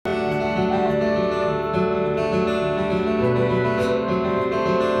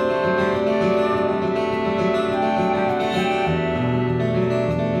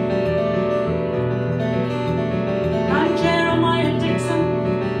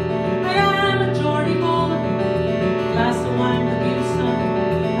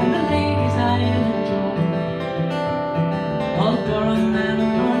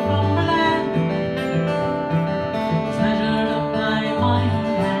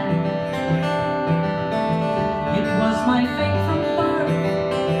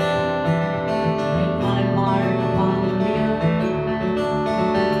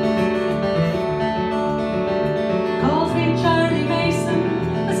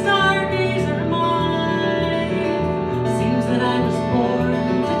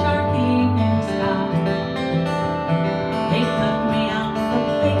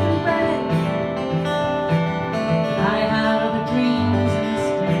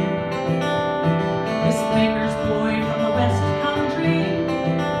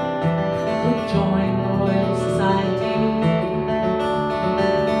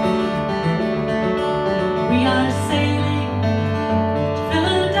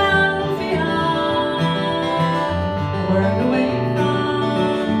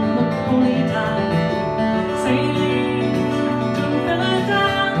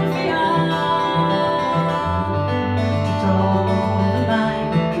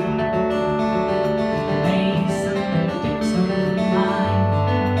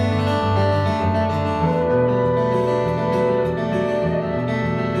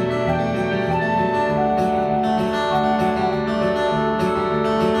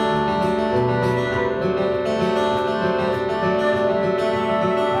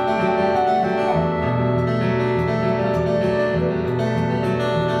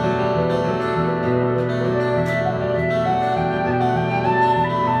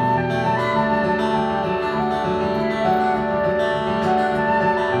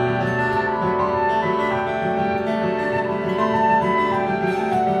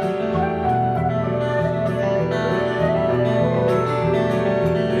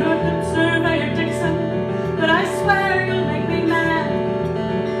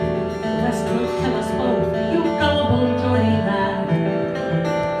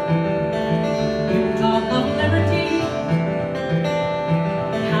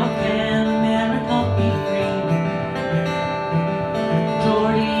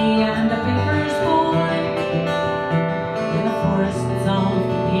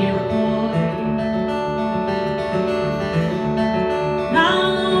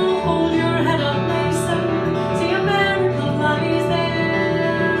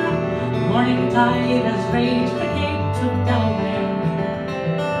tide has raised the gates of Delaware.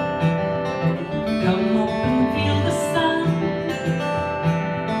 Come up and feel the sun.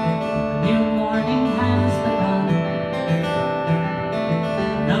 A new morning has begun.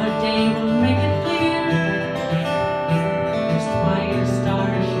 Another day will make it clear just why your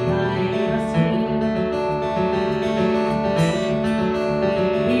stars should guide us here.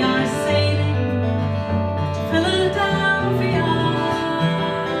 We are sailing to Philadelphia,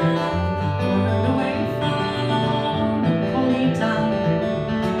 whirled away from the holy town.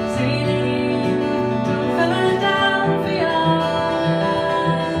 Sailing to Philadelphia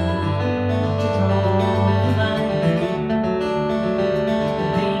to draw the line.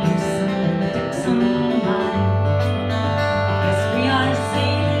 Mason-Dixon line. Yes, we are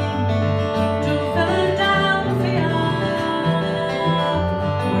sailing to Philadelphia,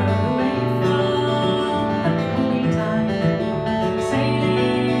 whirled away from the holy tide.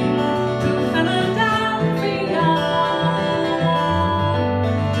 Sailing to Philadelphia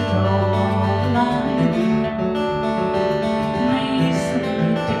to draw the line.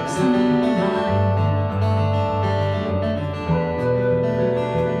 Mason-Dixon line.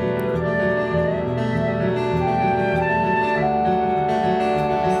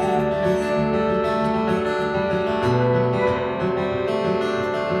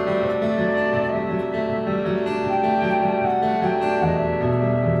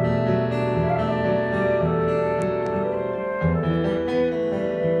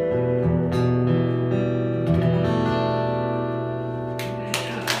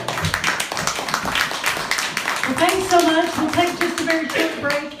 Well, thanks so much. We'll take just a very short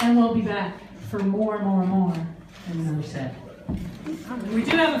break and we'll be back for more in another set. We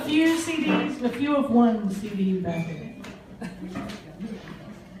do have a few CDs, a few of one CD back again.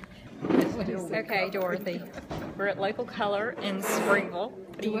 Okay, Dorothy. We're at Local Color in Springville.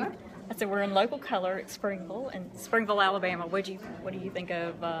 I said we're in Local Color at Springville in Springville, Alabama. What do you think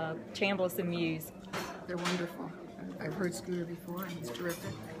of Chambless Muse? They're wonderful. I've heard Scooter before, and it's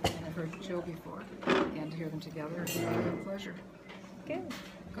terrific. And I've heard Jill before, and to hear them together is a real pleasure. Good.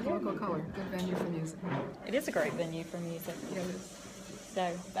 Local Color, good venue for music. It is a great venue for music. Yeah, it is.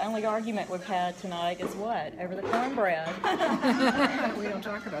 So the only argument we've had tonight is what? Over the cornbread. We don't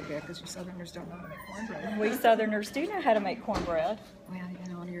talk about that because you Southerners don't know how to make cornbread. We Southerners do know how to make cornbread. Well,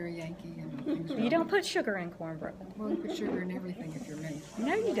 you know, you're a Yankee and things. You don't put sugar in cornbread. Well, you put sugar in everything if you're me.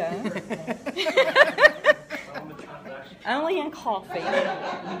 No, you don't. Only in coffee.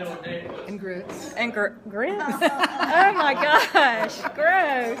 And grits. And grits? Oh my gosh,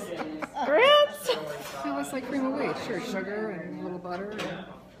 gross. Grits? No, it's like cream of wheat. Sure, sugar and a little butter and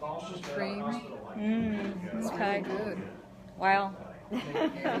cream. It's Okay. really good. Wow.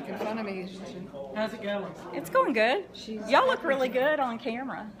 Yeah, making fun of me. How's it going? It's going good. Y'all look really good on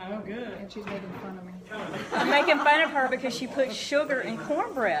camera. Oh, good. And she's making fun of me. I'm making fun of her because she put sugar in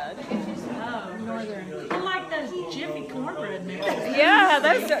cornbread. Oh, Northern. I like those Jiffy cornbread mixes. Yeah,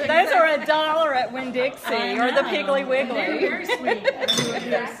 those are $1 at Winn-Dixie or the Piggly They're Wiggly. very sweet.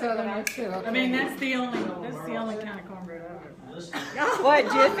 You're Southern too. Okay. I mean, that's the only kind of cornbread I've ever. What,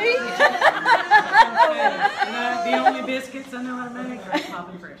 Jiffy? The only biscuits I know how to make are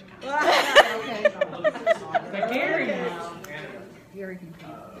poppin' fresh. Okay. But Gary now, Very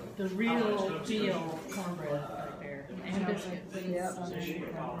the real deal cornbread right there. And biscuits. Yep. Oh,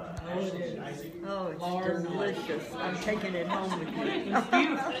 it is. Oh, it's delicious. I'm taking it home with me. It's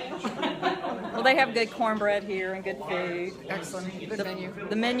beautiful. Well, they have good cornbread here and good food. excellent. Good venue.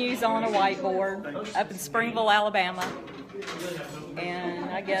 The menu's on a whiteboard up in Springville, Alabama. And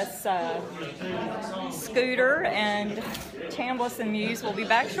I guess Scooter and Chambless and Muse will be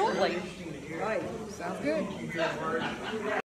back shortly. Right. Sounds good.